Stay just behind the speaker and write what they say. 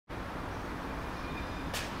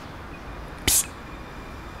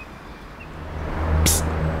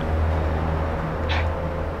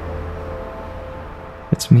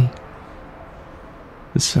It's me.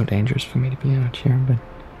 It's so dangerous for me to be out here, but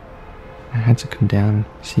I had to come down and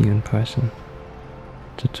see you in person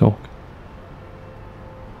to talk.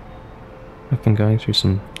 I've been going through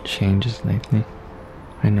some changes lately.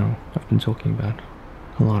 I know I've been talking about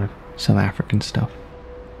a lot of South African stuff.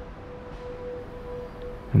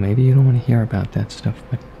 And maybe you don't want to hear about that stuff,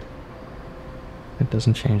 but it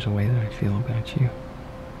doesn't change the way that I feel about you.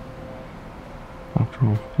 After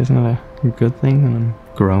all, isn't it a good thing that I'm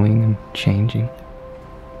growing and changing?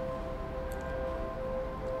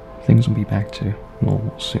 Things will be back to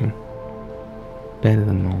normal soon. Better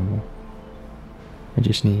than normal. I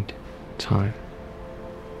just need time.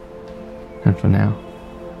 And for now,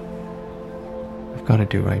 I've got to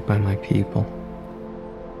do right by my people.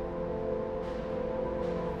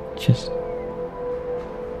 Just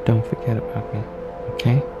don't forget about me,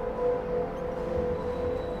 okay?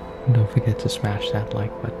 And don't forget to smash that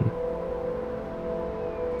like button.